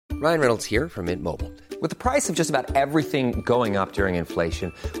Ryan Reynolds here from Mint Mobile. With the price of just about everything going up during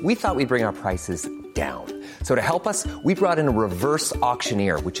inflation, we thought we'd bring our prices down. So to help us, we brought in a reverse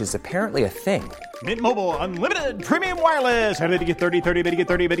auctioneer, which is apparently a thing. Mint Mobile Unlimited Premium Wireless. How to get 30, 30, bit to get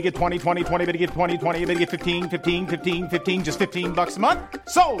 30, bit to get 20, 20, 20, bit to get 20, 20, bit to get 15, 15, 15, 15, just $15 a month?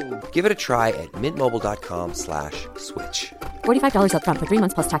 Sold! Give it a try at mintmobile.com/switch. $45 up front for 3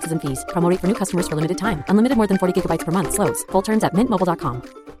 months plus taxes and fees. Promo rate for new customers for limited time. Unlimited more than 40 gigabytes per month. Slows full terms at mintmobile.com.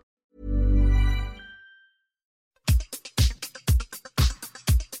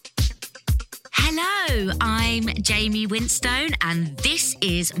 Hello, I'm Jamie Winstone, and this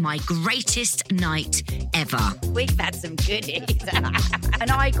is my greatest night ever. We've had some goodies.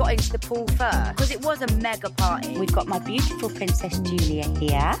 And I got into the pool first because it was a mega party. We've got my beautiful Princess Julia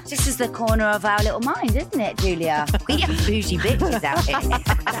here. This is the corner of our little mind, isn't it, Julia? We have bougie bitches out here.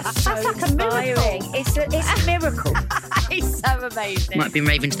 That's like a miracle. It's a miracle. It's so amazing. Might have been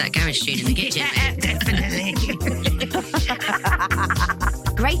raving to that garage tune in the kitchen. Yeah, definitely.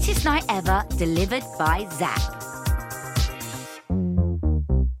 Greatest night ever, delivered by Zach.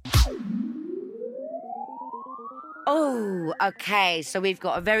 Oh, okay. So we've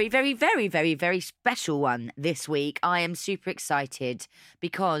got a very, very, very, very, very special one this week. I am super excited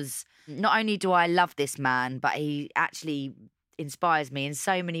because not only do I love this man, but he actually inspires me in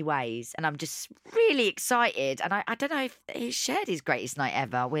so many ways, and I'm just really excited. And I don't know if he's shared his greatest night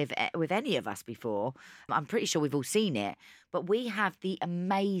ever with any of us before. I'm pretty sure we've all seen it, but we have the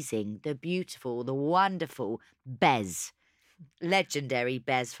amazing, the beautiful, the wonderful Bez, legendary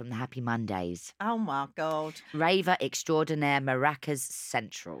Bez from the Happy Mondays, Oh my God. raver extraordinaire, Maracas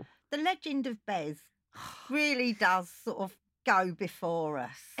Central. The legend of Bez really does sort of go before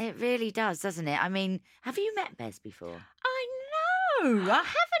us. It really does, doesn't it? I mean, have you met Bez before? I know. I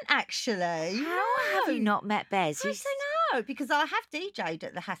haven't actually. How have you not met Bez? I don't know, because I have DJ'd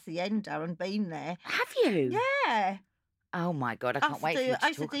at the Hacienda and been there. Have you? Yeah. Oh my God, I can't wait for you I to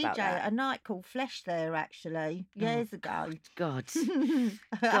used to talk about DJ that. at a night called Flesh there, actually, years ago. God,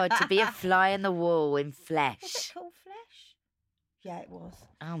 God, to be a fly in the wall in Was flesh. it called Flesh? Yeah, it was.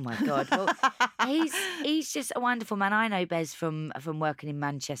 Oh my God. Well, he's just a wonderful man. I know Bez from working in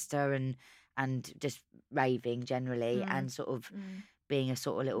Manchester and just raving generally, and sort of being a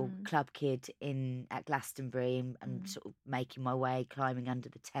sort of little club kid at Glastonbury and sort of making my way, climbing under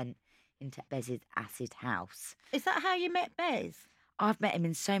the tent into Bez's acid house. Is that how you met Bez? I've met him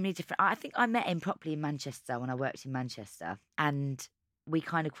in so many different... I think I met him properly in Manchester when I worked in Manchester, and we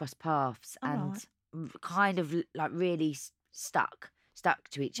kind of crossed paths and kind of like really stuck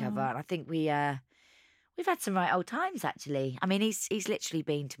to each other. And I think we've had some right old times, actually. I mean, he's literally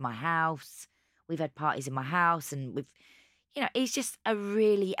been to my house. We've had parties in my house, and he's just a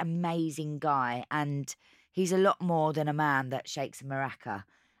really amazing guy, and he's a lot more than a man that shakes a maraca.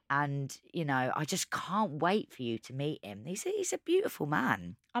 And, I just can't wait for you to meet him. He's a beautiful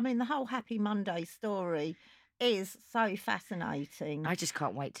man. I mean, the whole Happy Monday story is so fascinating. I just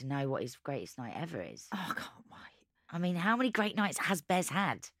can't wait to know what his greatest night ever is. Oh, I can't wait. I mean, how many great nights has Bez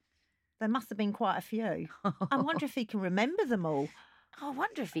had? There must have been quite a few. I wonder if he can remember them all. I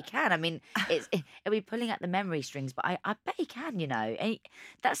wonder if he can. I mean, it'll be pulling at the memory strings, but I bet he can, And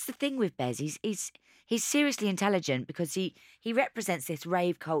that's the thing with Bez. He's seriously intelligent because he represents this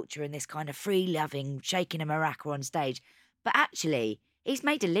rave culture and this kind of free-loving, shaking a maraca on stage. But actually, he's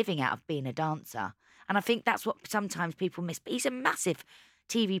made a living out of being a dancer. And I think that's what sometimes people miss. But he's a massive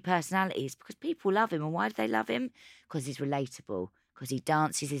TV personality. It's because people love him. And why do they love him? Because he's relatable. Because he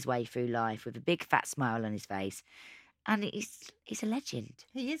dances his way through life with a big fat smile on his face. And he's a legend.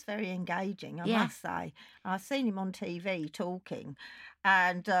 He is very engaging, I must say. I've seen him on TV talking,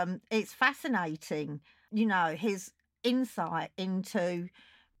 and it's fascinating, his insight into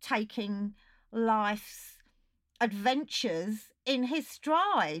taking life's adventures in his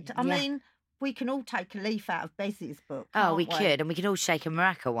stride. I mean, we can all take a leaf out of Bez's book. Oh, we could. And we can all shake a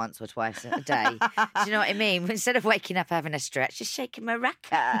maraca once or twice a day. Do you know what I mean? Instead of waking up having a stretch, just shake a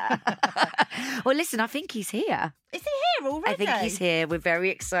maraca. Well, listen, I think he's here. Is he here already? I think he's here. We're very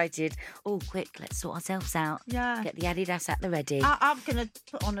excited. Oh, quick, let's sort ourselves out. Yeah. Get the Adidas at the ready. I'm going to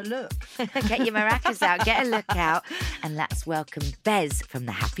put on a look. Get your maracas out, get a look out. And let's welcome Bez from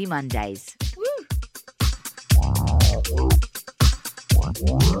the Happy Mondays. Woo!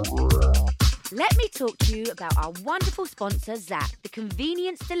 Let me talk to you about our wonderful sponsor, Zap, the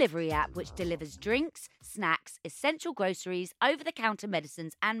convenience delivery app which delivers drinks, snacks, essential groceries, over-the-counter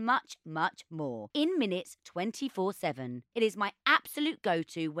medicines, and much, much more. In minutes, 24/7. It is my absolute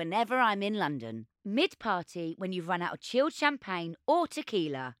go-to whenever I'm in London. Mid-party, when you've run out of chilled champagne or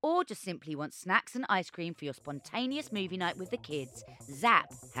tequila, or just simply want snacks and ice cream for your spontaneous movie night with the kids,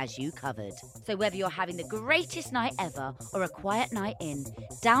 Zap has you covered. So whether you're having the greatest night ever or a quiet night in,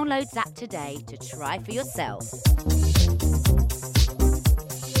 download Zap today to try for yourself.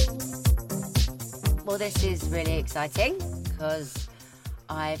 Well, this is really exciting because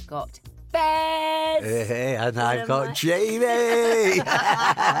I've got Bez. Hey, and I've got Jamie.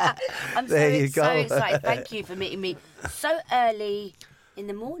 I'm so excited. Thank you for meeting me so early in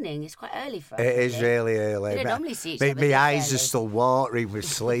the morning. It's quite early for us. It is really early. We don't normally see each other. My eyes are still watering with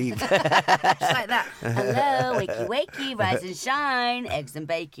sleep. Just like that. Hello, wakey, wakey, rise and shine, eggs and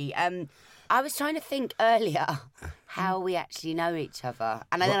bakey. I was trying to think earlier how we actually know each other,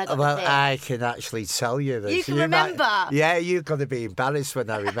 and then I got to think. I can actually tell you this. You can remember? Yeah, you're going to be embarrassed when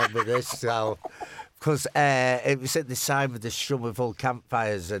I remember this. So, because it was at the time of the Strummerville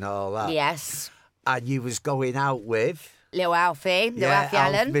campfires and all that. Yes. And you was going out with Little Alfie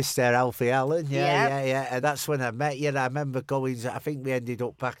Allen. Mr. Alfie Allen, yeah. And that's when I met you. I remember going, I think we ended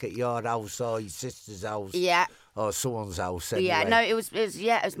up back at your house or your sister's house. Yeah. Or someone's house. Anyway. Yeah, no, it was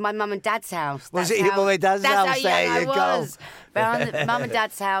my mum and dad's house. Was it your mum and dad's house? There you go. Around mum and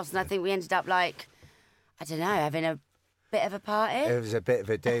dad's house, and I think we ended up I don't know, having a bit of a party. It was a bit of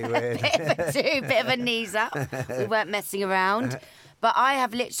a day, bit of a knees up. We weren't messing around. But I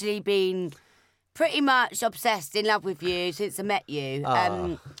have literally been pretty much obsessed, in love with you since I met you.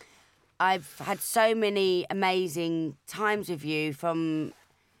 I've had so many amazing times with you, from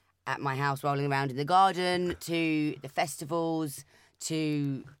at my house rolling around in the garden to the festivals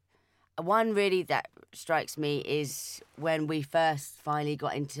to one really that strikes me is when we first finally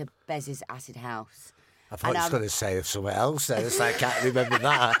got into Bez's acid house. I thought you was going to say something else then. It's like, I can't remember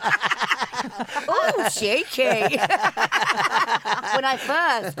that. Oh, cheeky. When I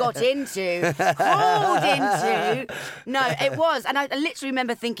first crawled into. No, it was. And I literally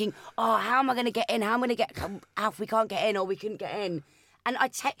remember thinking, oh, how am I going to get in? How am I going to get out if we can't get in or we couldn't get in? And I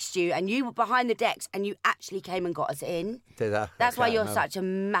text you, and you were behind the decks, and you actually came and got us in. Did I? That's why you're such a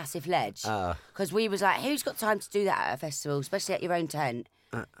massive ledge. Because we was like, who's got time to do that at a festival, especially at your own tent?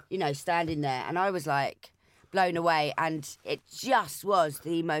 Standing there. And I was like blown away, and it just was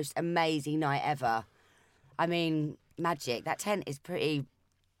the most amazing night ever. I mean, magic. That tent is pretty...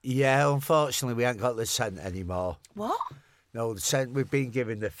 Yeah, unfortunately, we haven't got the tent anymore. What? No, the tent, we've been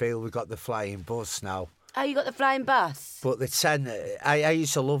given the field. We've got the flying bus now. Oh, you got the flying bus? But the tent, I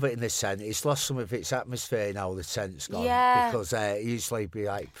used to love it in the tent. It's lost some of its atmosphere now, the tent's gone. Yeah. Because it used to be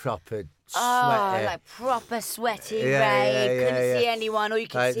proper sweaty. Oh, proper sweaty rain. Couldn't see anyone. All you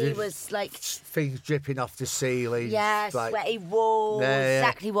could see was things dripping off the ceiling. Yeah, sweaty walls.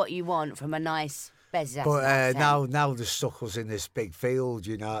 Exactly what you want from a nice Bez's. But now the stuck us in this big field,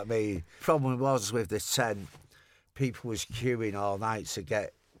 you know what I mean? Problem was with the tent, people was queuing all night to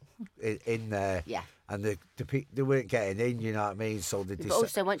get in there. Yeah. And they weren't getting in, you know what I mean? So but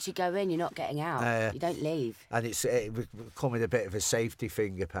also, once you go in, you're not getting out. You don't leave. And it's becoming a bit of a safety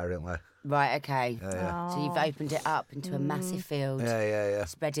thing, apparently. Right, okay. So you've opened it up into a massive field. Yeah.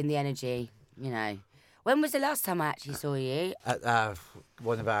 Spreading the energy, When was the last time I actually saw you? At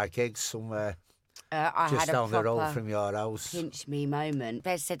one of our gigs somewhere. I just had down the road from your house. Pinch me moment.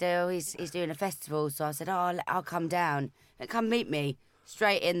 Bez said, oh, he's doing a festival. So I said, oh, I'll come down. And come meet me.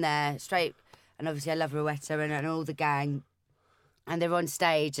 Straight in there, And obviously I love Rowetta and all the gang. And they're on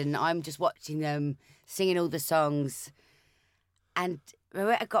stage and I'm just watching them, singing all the songs. And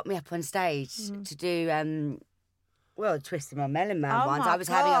Rowetta got me up on stage to do, Twisting My Melon Man once. I was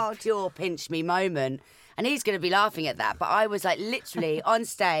having a pure pinch me moment. And he's going to be laughing at that. But I was literally on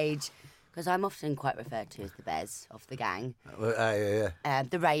stage, because I'm often quite referred to as the Bez of the gang. The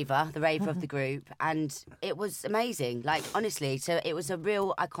raver of the group. And it was amazing. Honestly, so it was a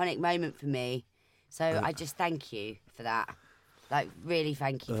real iconic moment for me. So I just thank you for that. Really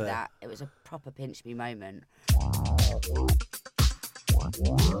thank you for that. It was a proper pinch me moment.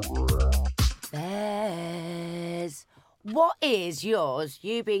 Bez, what is yours,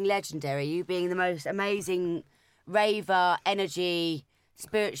 you being legendary, you being the most amazing raver, energy,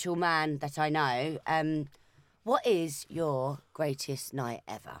 spiritual man that I know, what is your greatest night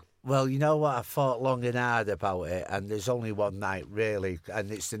ever? Well, you know what? I thought long and hard about it, and there's only one night, really, and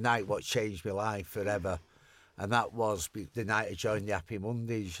it's the night what changed my life forever, and that was the night I joined the Happy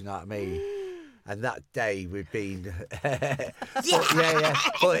Mondays, you know what I mean? And that day we've been... But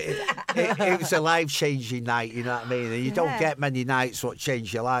it was a life-changing night, you know what I mean? And you don't get many nights what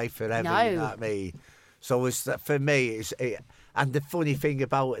change your life forever, you know what I mean? So for me, and the funny thing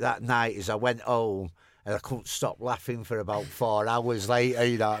about it that night is I went home and I couldn't stop laughing for about 4 hours later,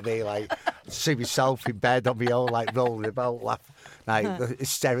 you know what I mean? Like, see myself in bed on my own, like rolling about,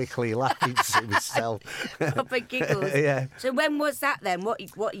 hysterically laughing to myself. Proper giggles. Yeah. So when was that then? What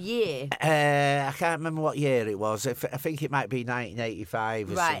year? I can't remember what year it was. I think it might be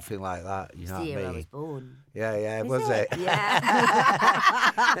 1985 or something like that. You know what I mean? The year I was born. Yeah, was it? Yeah.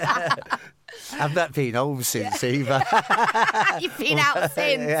 I've not been home since either. You've been out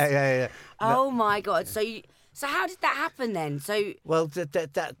since. Yeah. Oh my God! So how did that happen then? Well,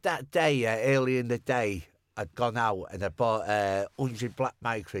 that day, early in the day, I'd gone out and I bought 100 black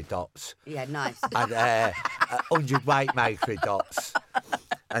microdots. Yeah, nice. And 100 white microdots.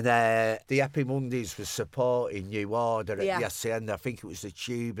 And the Happy Mondays was supporting New Order at the Hacienda. I think it was the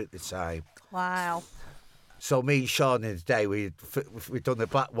Tube at the time. Wow. So me and Sean in the day, we'd done the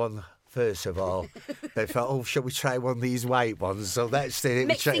black one first of all. They thought, shall we try one of these white ones? So that's it.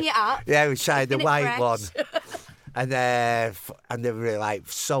 Mixing it up. Yeah, we tried the white one. Fresh. And they were like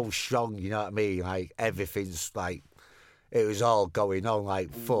so strong, you know what I mean? Like everything's like, it was all going on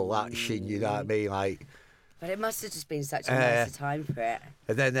like full action, you know what I mean? Like. But it must have just been such a nice time for it.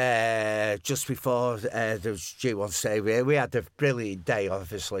 And then just before there was due on stage, we had a brilliant day,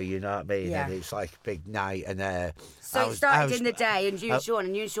 obviously, you know what I mean? Yeah. And it's like a big night. And so it started in the day, and you and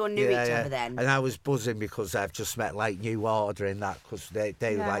Sean knew each other then. And I was buzzing because I've just met like New Order in that, because they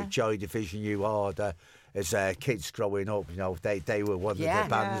were like Joy Division, New Order. As kids growing up, you know, they were one of the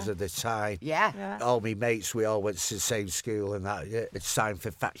bands of the time. Yeah. All my mates, we all went to the same school and that. It's time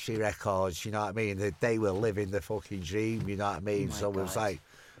for Factory Records, you know what I mean? They were living the fucking dream, you know what I mean? So it was like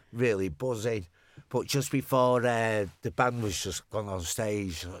really buzzing. But just before the band was just gone on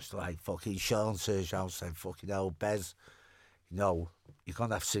stage, it was like fucking Sean says, I said, fucking hell, Bez, you know, you're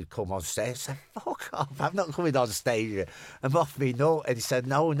going to have to come on stage. I said, fuck off, I'm not coming on stage. I'm off me nut. And he said,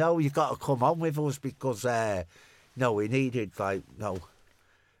 no, you've got to come on with us because, we needed, like,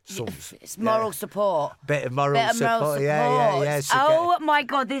 some... It's moral support. Bit of moral support. Yeah. So my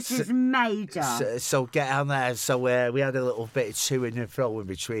God, this is major. So get on there. So we had a little bit of to-ing and fro-ing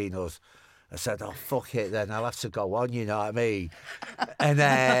between us. I said, oh, fuck it then, I'll have to go on, you know what I mean? And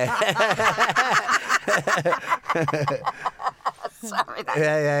Sorry,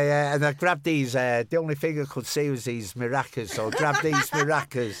 yeah. And I grabbed these, the only thing I could see was these maracas, so I grabbed these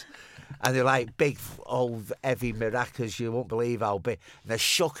maracas. And they're like big, old, heavy maracas. You won't believe how big. And I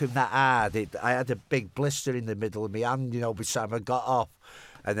shook them that hard. I had a big blister in the middle of my hand, you know, by the time I got off.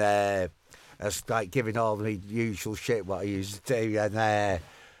 And I was like giving all the usual shit what I used to do. And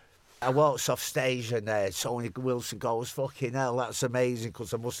I walked off stage and Tony Wilson goes, fucking hell, that's amazing,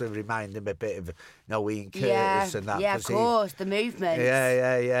 because I must have reminded him a bit of Ian Curtis and that. Yeah, of course, the movement.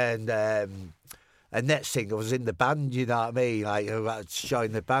 Yeah. And next thing, I was in the band, you know what I mean? Like, I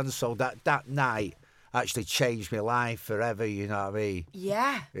joined the band, so that night actually changed my life forever, you know what I mean?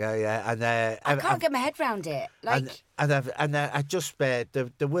 Yeah. Yeah. And I can't get my head round it. Like, I just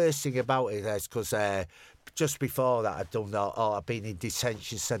the worst thing about it is because just before that, I've been in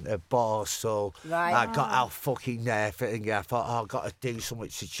detention centre, Borstal. Right. I got out fucking there, and I thought, I've got to do something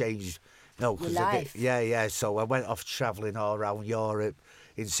to change. No, because yeah. So I went off travelling all around Europe,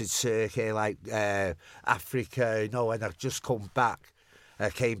 into Turkey, like Africa, and I've just come back. I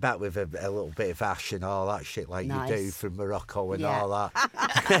came back with a little bit of ash and all that shit, like you do from Morocco and all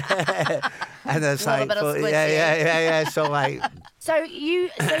that. And it's like, yeah. So like, so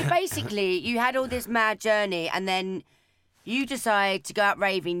basically, you had all this mad journey, and then you decide to go out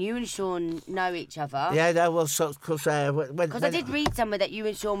raving. You and Sean know each other. Yeah, because I did read somewhere that you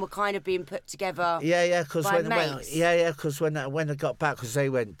and Sean were kind of being put together. Yeah, because when I got back, because they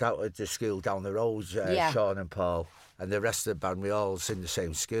went down to the school down the road, Sean and Paul. And the rest of the band, we all was in the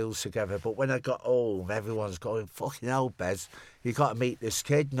same schools together. But when I got home, everyone's going, fucking hell, Bez, you got to meet this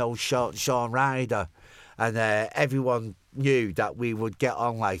kid, Sean Ryder. And everyone knew that we would get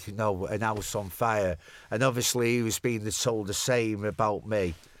on like, an house on fire. And obviously he was being told the same about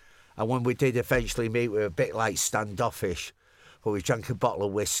me. And when we did eventually meet, we were a bit like standoffish. But we drank a bottle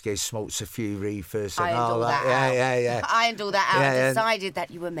of whiskey, smoked a few reefers and all that. Yeah. I ironed all that out and decided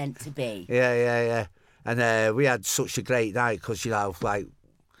that you were meant to be. Yeah. And we had such a great night because, like...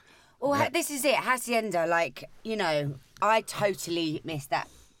 Well, this is it, Hacienda. Like, I totally missed that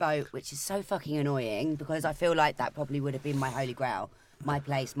boat, which is so fucking annoying because I feel like that probably would have been my holy grail, my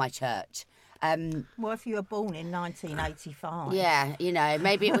place, my church. Well, if you were born in 1985... Yeah,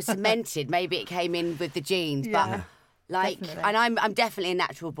 maybe it was cemented. Maybe it came in with the genes. Yeah. But, Like, Definitely. and I'm definitely a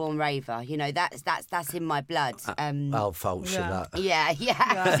natural born raver. You know, that's in my blood. I'll vouch for that. Yeah. You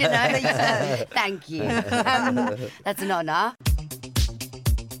know, thank you. That's an honour.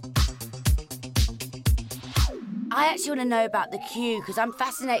 I actually want to know about the queue because I'm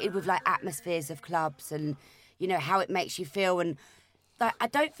fascinated with like atmospheres of clubs and, you know, how it makes you feel. And like, I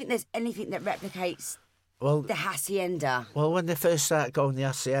don't think there's anything that replicates the Hacienda. Well, when they first started going the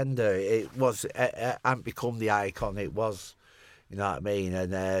Hacienda, it was hadn't become the icon it was. You know what I mean?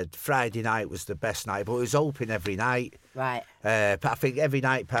 And Friday night was the best night, but it was open every night. Right. I think every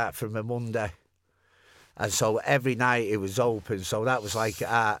night apart from a Monday, and so every night it was open. So that was like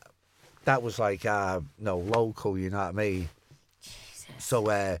local. You know what I mean? Jesus.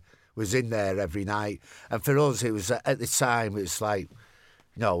 So was in there every night, and for us it was at the time it was like.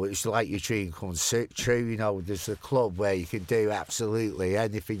 No, it's like your dream comes true. You know, there's a club where you can do absolutely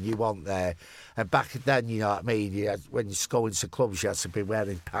anything you want there. And back then, you know what I mean, when you go into clubs, you had to be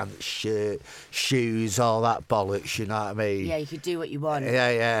wearing pants, shirt, shoes, all that bollocks, you know what I mean? Yeah, you could do what you want.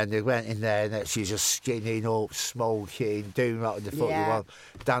 Yeah, and they went in there and she's just skinning up, smoking, doing what the fuck you want,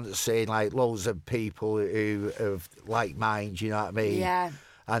 dancing, like loads of people who have like mind, you know what I mean? Yeah.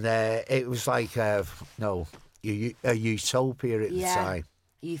 And it was like, a utopia at the time.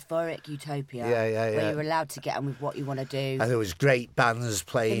 Euphoric utopia. Yeah. Where you're allowed to get on with what you want to do. And there was great bands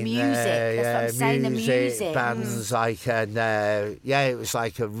playing. The music, that's what I'm saying, the music. Bands like, and it was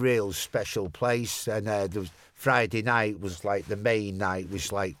like a real special place. And there was Friday night was like the main night,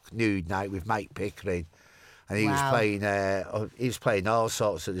 was like nude night with Mike Pickering. And he was playing all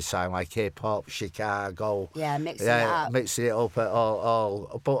sorts at the time, like hip hop, Chicago. Yeah, mixing it up. Mixing it up at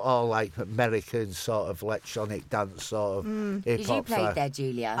all like American sort of electronic dance sort of hip hop. Did you play there,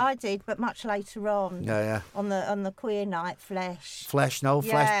 Julia? I did, but much later on. Yeah. On the queer night, Flesh. Flesh.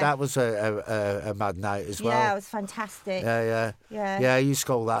 That was a mad night as well. Yeah, it was fantastic. Yeah. I used to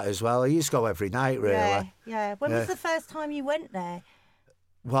go that as well. I used to go every night, really. Yeah. When was the first time you went there?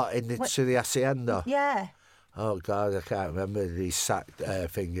 What, to the Hacienda? Yeah. Oh, God, I can't remember the exact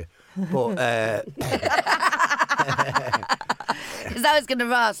finger. But... Because I was going to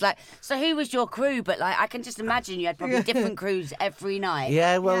ask, like, so who was your crew? But, like, I can just imagine you had probably different crews every night.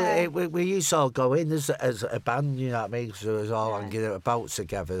 Yeah, well, we used to all go in as a band, you know what I mean? Because we was all hanging about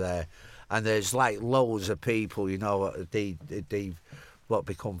together there. And there's, like, loads of people, you know, what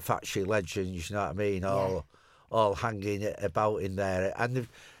become factory legends, you know what I mean? All hanging about in there. And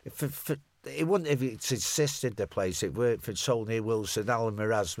it wouldn't have existed, the place. It worked for Tony Wilson, Alan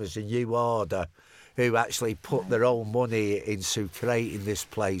Erasmus and New Order, who actually put their own money into creating this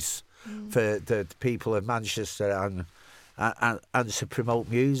place for the people of Manchester and to promote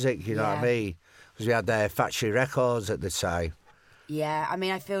music, you know what I mean? Because we had their factory records at the time. Yeah, I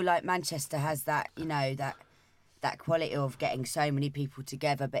mean, I feel like Manchester has that, you know, that quality of getting so many people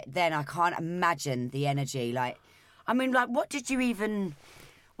together. But then I can't imagine the energy. Like, I mean, like, what did you even...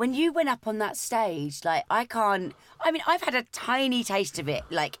 When you went up on that stage, like, I've had a tiny taste of it,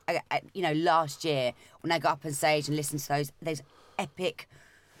 like, you know, last year when I got up on stage and listened to those epic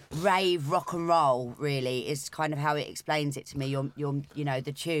rave rock and roll, really, is kind of how it explains it to me, your you know,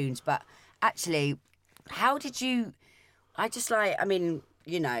 the tunes. But actually, how did you,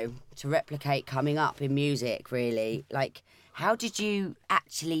 you know, to replicate coming up in music, really, like, how did you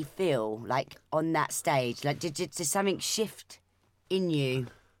actually feel, like, on that stage? Like, did something shift in you?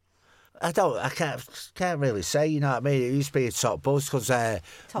 I can't really say, you know what I mean? It used to be a top buzz because Top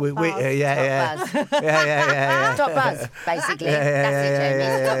buzz. yeah. Top buzz, basically. That's it,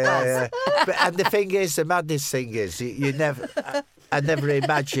 Jamie. Top buzz. And the thing is, the madness thing is, I never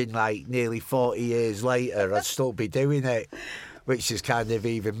imagined, like, nearly 40 years later, I'd still be doing it. Which is kind of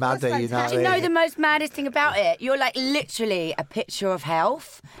even madder, you know what I mean? Do you know the most maddest thing about it? You're like literally a picture of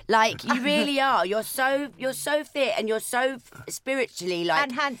health. Like, you really are. You're so fit and you're so spiritually, like,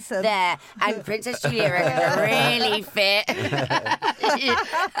 and handsome. There. And Princess Julia is really fit.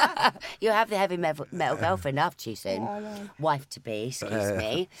 You'll have the heavy metal girlfriend after you soon. Wife to be, excuse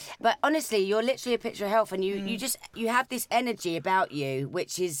me. But honestly, you're literally a picture of health, and you have this energy about you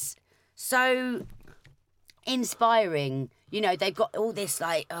which is so inspiring. You know, they've got all this,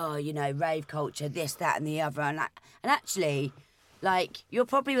 like, you know, rave culture, this, that, and the other. And actually, like, you're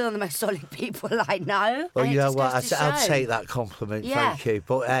probably one of the most solid people I know. Well, you know what? I'll take that compliment, thank you.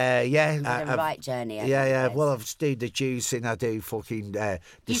 But, You're on the right journey. Well, I've do the juicing, I do fucking...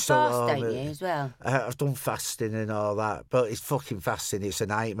 you fast, don't you, as well? I've done fasting and all that, but it's fucking fasting, it's a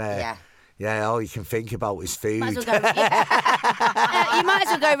nightmare. Yeah. Yeah, all you can think about is food. Might as well go, you might as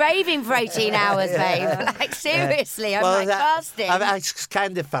well go raving for 18 hours, babe. Like, seriously, I'm fasting. I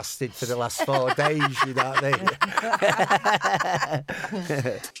kind of fasted for the last 4 days, you know what I mean?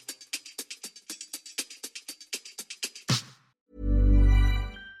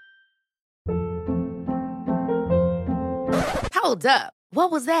 Hold up. What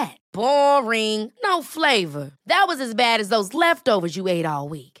was that? Boring. No flavor. That was as bad as those leftovers you ate all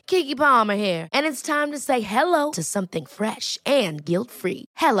week. Keke Palmer here, and it's time to say hello to something fresh and guilt-free.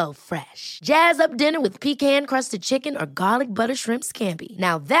 Hello Fresh. Jazz up dinner with pecan-crusted chicken or garlic butter shrimp scampi.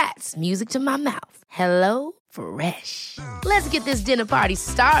 Now that's music to my mouth. Hello Fresh. Let's get this dinner party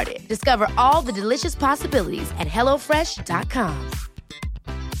started. Discover all the delicious possibilities at hellofresh.com.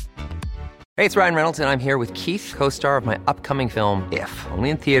 Hey, it's Ryan Reynolds, and I'm here with Keith, co-star of my upcoming film, If,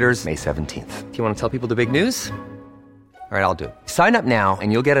 only in theaters May 17th. Do you want to tell people the big news? All right, I'll do it. Sign up now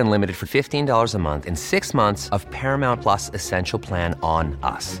and you'll get unlimited for $15 a month and 6 months of Paramount Plus Essential Plan on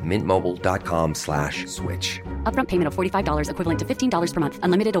us. MintMobile.com/switch. Upfront payment of $45 equivalent to $15 per month.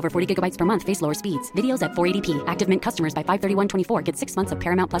 Unlimited over 40 gigabytes per month. Face lower speeds. Videos at 480p. Active Mint customers by 531.24 get 6 months of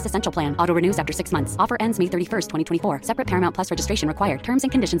Paramount Plus Essential Plan. Auto renews after 6 months. Offer ends May 31st, 2024. Separate Paramount Plus registration required. Terms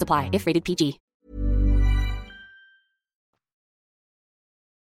and conditions apply if rated PG.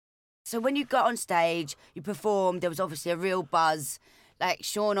 So when you got on stage, you performed, there was obviously a real buzz. Like,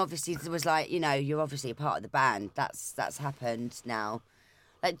 Sean obviously was like, you know, you're obviously a part of the band. That's happened now.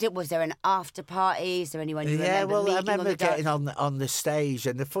 Like, was there an after party? Is there anyone you remember meeting? I remember on the getting on the stage,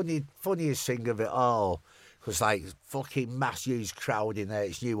 and the funniest thing of it all was like fucking mass huge crowd in there.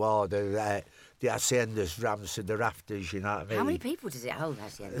 It's New Order, the Haciendas, Rams to the rafters, you know what I mean? How many people does it hold,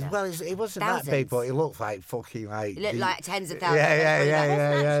 Hacienda? Well, it wasn't Thousands. that big, but it looked like fucking like... It looked like tens of thousands.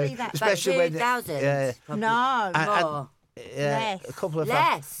 Yeah. Especially when... 2,000? Yeah. No. More. Yeah, Less. a couple of...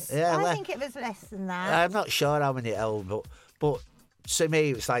 Less? Yeah, I think it was less than that. I'm not sure how many it held, but to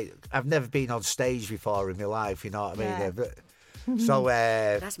me, it's like I've never been on stage before in my life, you know what I mean? Yeah. So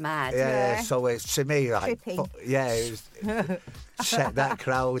that's mad. Yeah, so it's to me like Trippy. it was set that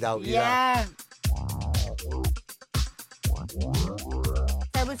crowd out. Yeah.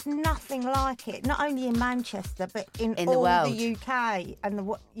 There was nothing like it, not only in Manchester, but in the all world. the UK and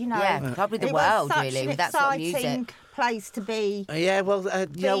Yeah, probably the it world, was such really, an with that sort of exciting music. place to be. Yeah, well,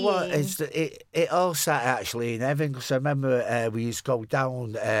 you know what? being. It all sat actually in heaven, because I remember we used to go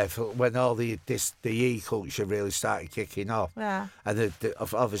down when all the e-culture really started kicking off. Yeah. And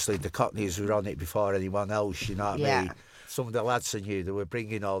obviously the Cockneys were on it before anyone else, you know what I mean? Some of the lads I knew, they were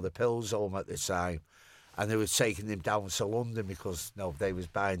bringing all the pills home at the time. And they were taking them down to London because they was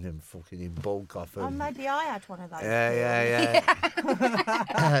buying them fucking in bulk off them. Oh, maybe I had one of those. Yeah.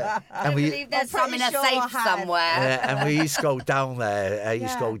 I believe there's some in a safe somewhere. And we used to go down there. I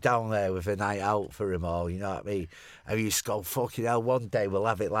used to go down there with a night out for them all, you know what I mean? And we used to go, fucking hell, one day we'll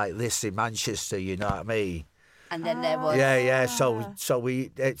have it like this in Manchester, you know what I mean? And then there was... Yeah. So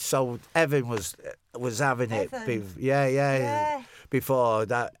Evan was having it. Before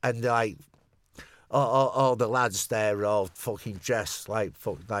that, and like... All the lads there are all fucking dressed like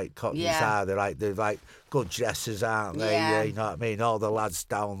Cockneys are. They're like good dressers, aren't they? Yeah. You know what I mean? All the lads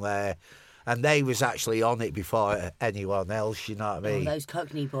down there. And they was actually on it before anyone else, you know what I mean? Those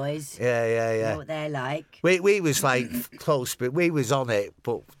Cockney boys. Yeah. You know what they're like. We was like close, but we was on it,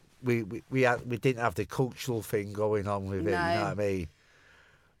 but we didn't have the cultural thing going on with it, you know what I mean?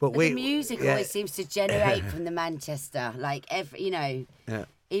 But the music always seems to generate from the Manchester. Like,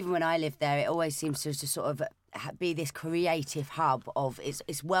 even when I lived there, it always seems to sort of be this creative hub of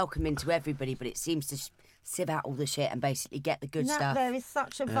it's welcoming to everybody, but it seems to sieve out all the shit and basically get the good stuff. There is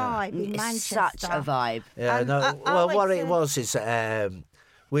such a vibe in Manchester. Such a vibe. Yeah, what it was is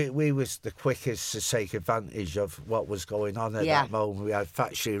we was the quickest to take advantage of what was going on at that moment. We had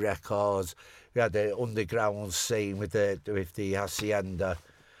factory records, we had the underground scene with the Hacienda,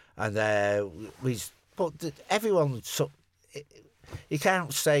 and everyone. You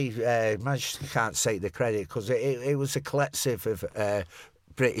can't say Manchester can't take the credit, because it was a collective of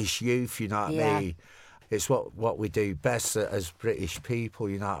British youth, you know what I mean? It's what we do best as British people,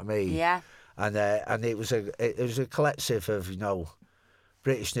 you know what I mean? Yeah. And it was a collective of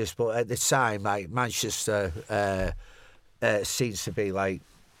Britishness, but at the time, like Manchester seems to be like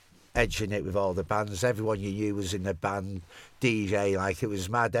edging it with all the bands. Everyone you knew was in the band. DJ, like, it was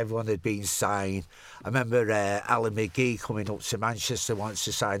mad. Everyone had been signed. I remember Alan McGee coming up to Manchester, wants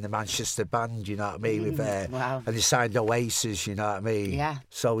to sign the Manchester band, you know what I mean? Wow. And he signed Oasis, you know what I mean? Yeah.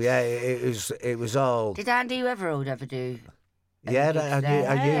 So yeah, it was all. Did Andy Weatherald ever do Yeah, I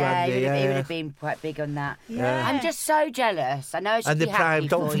knew Andy. He would have been quite big on that. Yeah. I'm just so jealous. I know I should And be the Prime, happy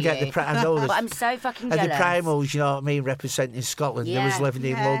don't for forget you. the Prime. I know But I'm so fucking jealous. And the Primals, you know what I mean, representing Scotland. They was Yeah. living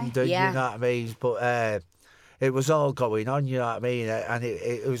in London, you know what I mean. But it was all going on, you know what I mean. And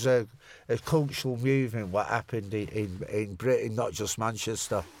it was a cultural movement what happened in Britain, not just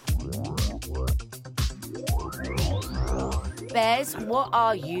Manchester. Bez, what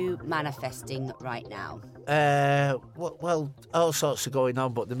are you manifesting right now? Well, all sorts are going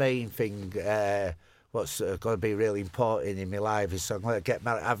on, but the main thing, what's going to be really important in my life is I'm going to get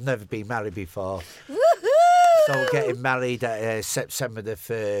married. I've never been married before. Woohoo! So getting married at September the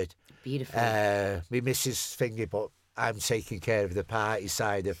 3rd. Beautiful. My missus thingy, but I'm taking care of the party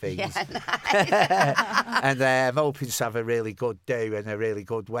side of things. Yeah, nice. And I'm hoping to have a really good day and a really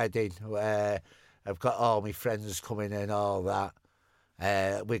good wedding. I've got all my friends coming and all that.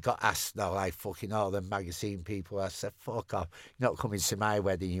 We got asked now, like fucking all the magazine people. I said, fuck off. You're not coming to my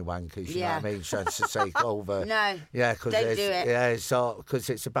wedding, you wankers. You know what I mean? Trying to take over. No. Yeah, because don't do it. Yeah, because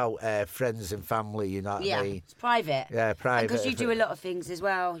it's about friends and family, you know what I mean? It's private. Yeah, private. Because you do a lot of things as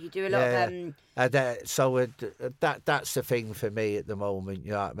well. You do a lot of... So that's the thing for me at the moment,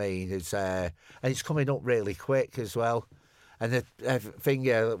 you know what I mean? And it's coming up really quick as well. And the thing,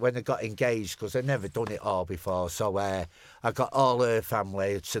 when I got engaged, because I'd never done it all before, so I got all her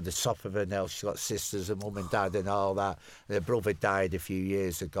family to the top of her nail. She's got sisters and mum and dad and all that. And her brother died a few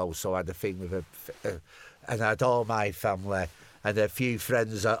years ago, so I had a thing with her. And I had all my family and a few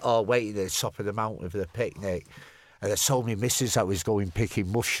friends all waiting at the top of the mountain for the picnic. And I told my missus I was going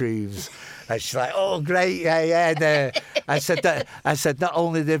picking mushrooms. And she's like, oh, great, yeah. And I said, not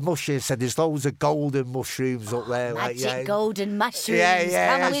only the mushrooms, I said, there's loads of golden mushrooms up there. Magic golden mushrooms.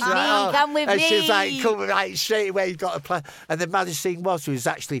 Yeah. Come with me, come with me. And she's like, come right straight away, you've got a plan. And the maddest thing was, we was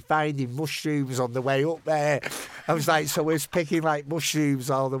actually finding mushrooms on the way up there. I was like, so we was picking like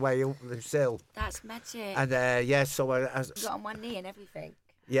mushrooms all the way up the hill. That's magic. And so I got on one knee and everything.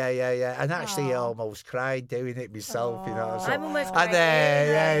 Yeah. And actually, I almost cried doing it myself, you know. So, I'm almost and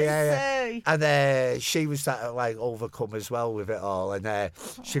crying. And she was that like overcome as well with it all. And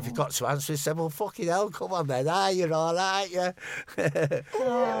she forgot to answer. She said, "Well, fucking hell, come on then, you're all right, yeah."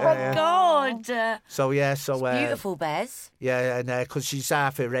 Oh my God! So it's beautiful, Bez. Yeah, and because she's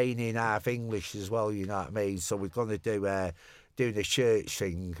half Iranian, half English as well, you know what I mean. So we're gonna do the church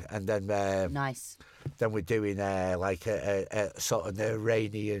thing, and then nice. Then we're doing like a sort of an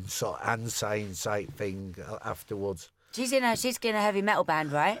Iranian sort of hand sign type thing afterwards. She's in a heavy metal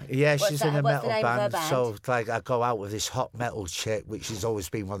band, right? Yeah, she's in a metal band. So like I go out with this hot metal chick, which has always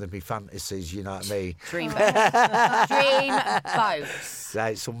been one of my fantasies. You know what I mean? Dream boats.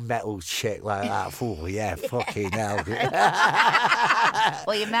 Like some metal chick like that. Oh yeah, fucking hell.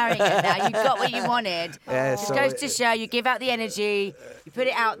 Well, you're marrying her now. You got what you wanted. Yeah, Just goes to show you give out the energy, you put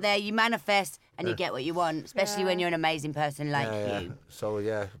it out there, you manifest, and you get what you want. Especially when you're an amazing person like you. So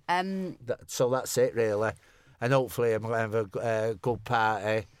so that's it really. And hopefully I'm going to have a good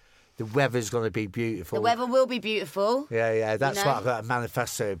party. The weather's going to be beautiful. The weather will be beautiful. Yeah. That's what I've got to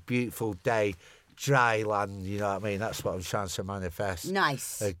manifest. A beautiful day, dry land, you know what I mean? That's what I'm trying to manifest.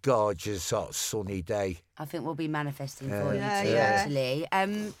 Nice. A gorgeous, sort of sunny day. I think we'll be manifesting for you too, actually.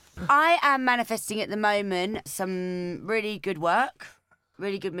 I am manifesting at the moment some really good work,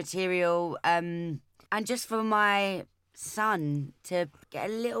 really good material, and just for my son to get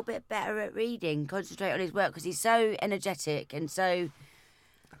a little bit better at reading, concentrate on his work, because he's so energetic, and so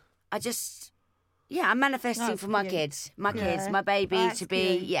I'm manifesting for my kids, my baby. That's to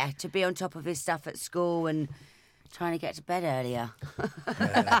be on top of his stuff at school and trying to get to bed earlier.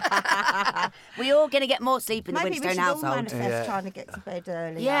 We're all going to get more sleep in the Winstone household. Maybe we should all manifest trying to get to bed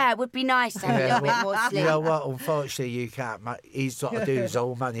earlier. Yeah, it would be nice to have a little bit more sleep. You know what? Unfortunately, you can't. He's got to do his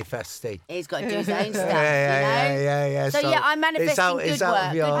own manifesting. He's got to do his own stuff, Yeah. So I'm manifesting good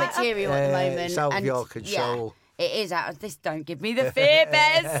work, good material at the moment. It's out of your control. Yeah, it is out of this. Don't give me the fear,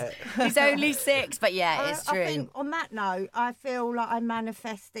 Bez. He's only 6, but it's true. I think on that note, I feel like I'm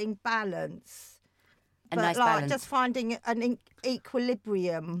manifesting balance. Nice balance. Just finding an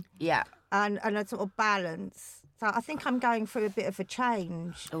equilibrium. Yeah. And a sort of balance. So I think I'm going through a bit of a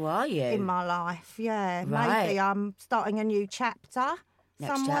change. Oh, are you? In my life, yeah. Right. Maybe I'm starting a new chapter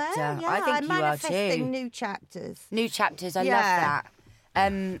somewhere. Chapter. Yeah, I think I'm you are manifesting too. new chapters. New chapters, I love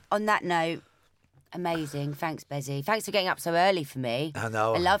that. On that note, amazing. Thanks, Bezzy. Thanks for getting up so early for me. I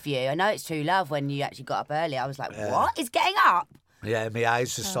know. I love you. I know it's true love when you actually got up early. I was like, what? He's getting up? Yeah, my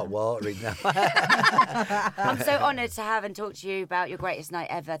eyes have stopped watering now. I'm so honoured to have and talk to you about your greatest night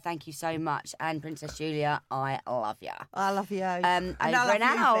ever. Thank you so much. And Princess Julia, I love you. I love you. Over and and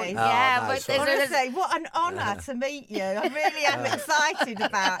out. Fizz. Yeah, nice but one. Honestly, what an honour to meet you. I really am excited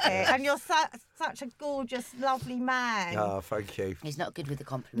about it. And you're such a gorgeous, lovely man. Oh, thank you. he's not good with the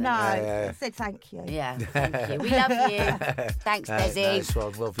compliment. No, Yeah. I said thank you. Yeah, thank you. We love you. Thanks, Desi. Nice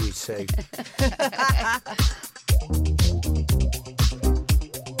one. Love you too.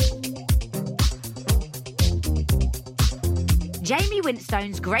 Jamie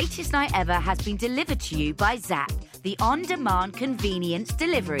Winstone's greatest night ever has been delivered to you by Zap, the on-demand convenience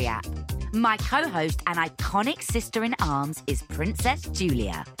delivery app. My co-host and iconic sister-in-arms is Princess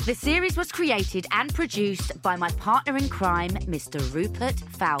Julia. The series was created and produced by my partner in crime, Mr. Rupert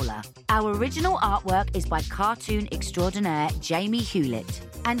Fowler. Our original artwork is by cartoon extraordinaire Jamie Hewlett.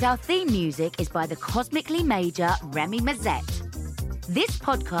 And our theme music is by the cosmically major Remy Mazette. This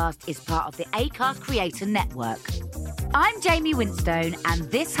podcast is part of the Acast Creator Network. I'm Jamie Winstone, and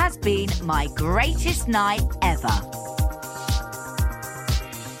this has been my greatest night ever.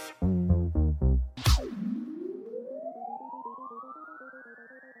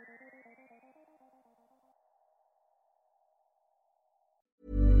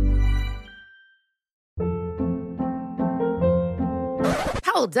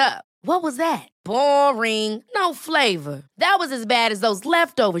 Hold up. What was that? Boring. No flavor. That was as bad as those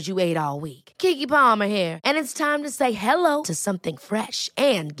leftovers you ate all week. Keke Palmer here, and it's time to say hello to something fresh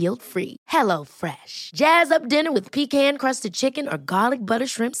and guilt-free. Hello Fresh. Jazz up dinner with pecan-crusted chicken or garlic butter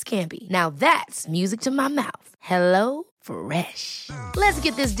shrimp scampi. Now that's music to my mouth. Hello Fresh. Let's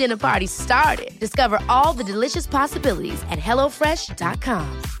get this dinner party started. Discover all the delicious possibilities at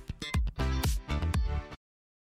HelloFresh.com.